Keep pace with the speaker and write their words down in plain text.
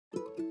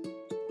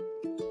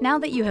Now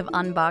that you have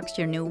unboxed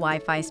your new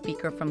Wi-Fi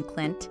speaker from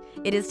Clint,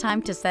 it is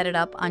time to set it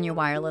up on your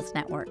wireless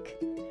network.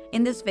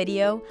 In this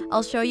video,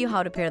 I'll show you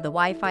how to pair the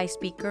Wi-Fi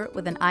speaker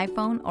with an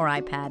iPhone or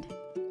iPad.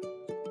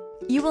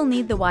 You will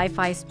need the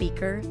Wi-Fi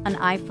speaker, an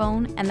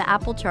iPhone, and the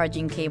Apple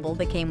charging cable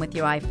that came with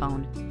your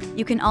iPhone.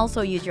 You can also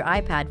use your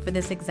iPad for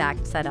this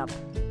exact setup.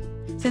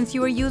 Since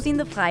you are using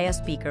the Freya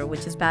speaker,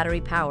 which is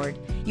battery powered,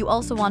 you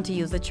also want to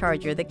use the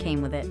charger that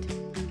came with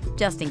it,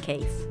 just in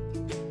case.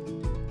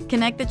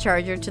 Connect the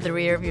charger to the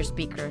rear of your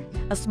speaker.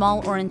 A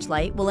small orange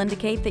light will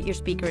indicate that your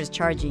speaker is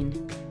charging.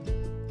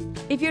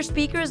 If your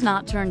speaker is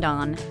not turned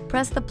on,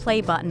 press the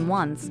play button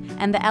once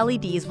and the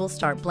LEDs will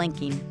start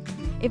blinking.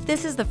 If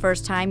this is the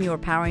first time you are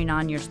powering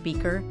on your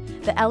speaker,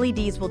 the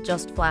LEDs will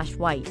just flash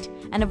white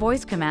and a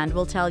voice command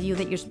will tell you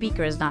that your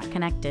speaker is not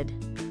connected.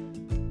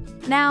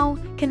 Now,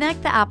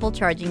 connect the Apple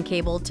charging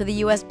cable to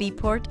the USB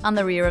port on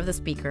the rear of the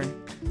speaker.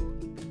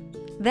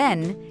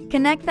 Then,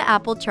 connect the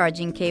Apple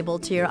charging cable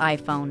to your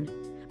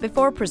iPhone.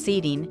 Before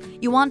proceeding,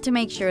 you want to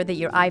make sure that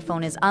your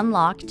iPhone is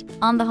unlocked,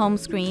 on the home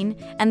screen,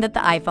 and that the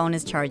iPhone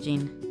is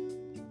charging.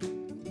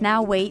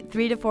 Now wait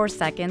 3 to 4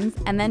 seconds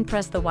and then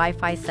press the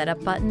Wi-Fi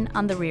setup button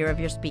on the rear of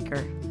your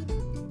speaker.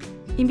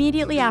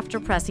 Immediately after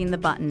pressing the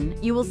button,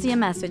 you will see a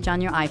message on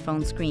your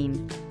iPhone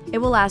screen. It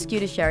will ask you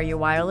to share your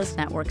wireless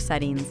network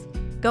settings.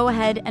 Go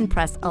ahead and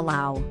press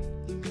Allow.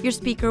 Your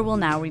speaker will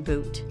now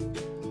reboot.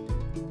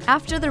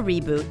 After the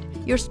reboot,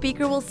 your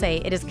speaker will say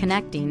it is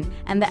connecting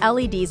and the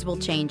LEDs will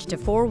change to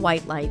 4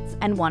 white lights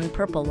and 1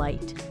 purple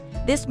light.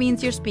 This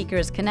means your speaker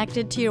is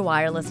connected to your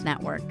wireless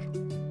network.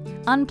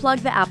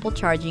 Unplug the Apple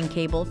charging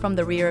cable from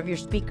the rear of your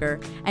speaker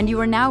and you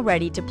are now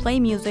ready to play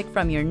music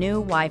from your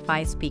new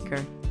Wi-Fi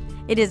speaker.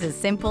 It is as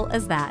simple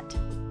as that.